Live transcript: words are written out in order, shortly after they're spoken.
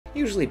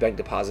Usually bank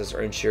deposits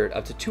are insured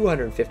up to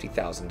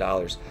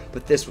 $250,000,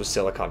 but this was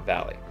Silicon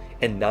Valley,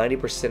 and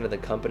 90% of the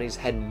companies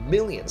had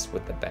millions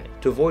with the bank.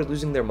 To avoid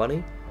losing their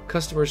money,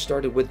 customers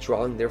started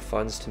withdrawing their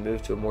funds to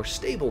move to a more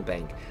stable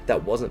bank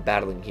that wasn't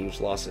battling huge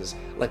losses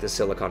like the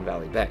Silicon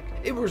Valley Bank.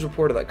 It was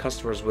reported that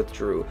customers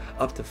withdrew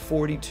up to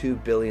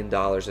 $42 billion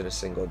in a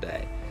single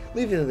day,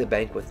 leaving the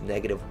bank with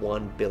negative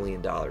 $1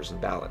 billion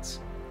in balance.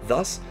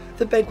 Thus,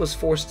 the bank was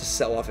forced to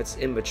sell off its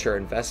immature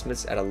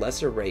investments at a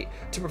lesser rate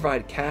to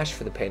provide cash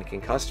for the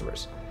panicking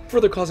customers,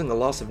 further causing a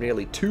loss of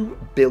nearly $2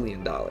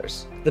 billion.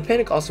 The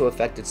panic also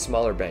affected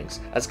smaller banks,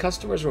 as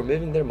customers were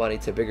moving their money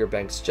to bigger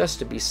banks just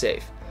to be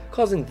safe,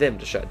 causing them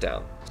to shut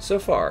down. So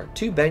far,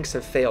 2 banks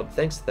have failed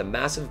thanks to the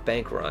massive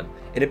bank run.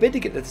 In a bid to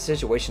get the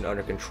situation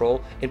under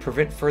control and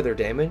prevent further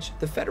damage,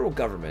 the federal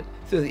government,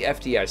 through the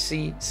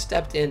FDIC,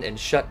 stepped in and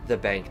shut the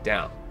bank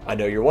down. I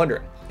know you're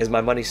wondering, is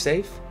my money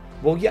safe?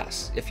 Well,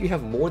 yes, if you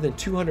have more than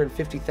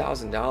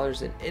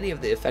 $250,000 in any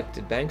of the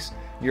affected banks,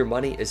 your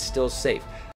money is still safe.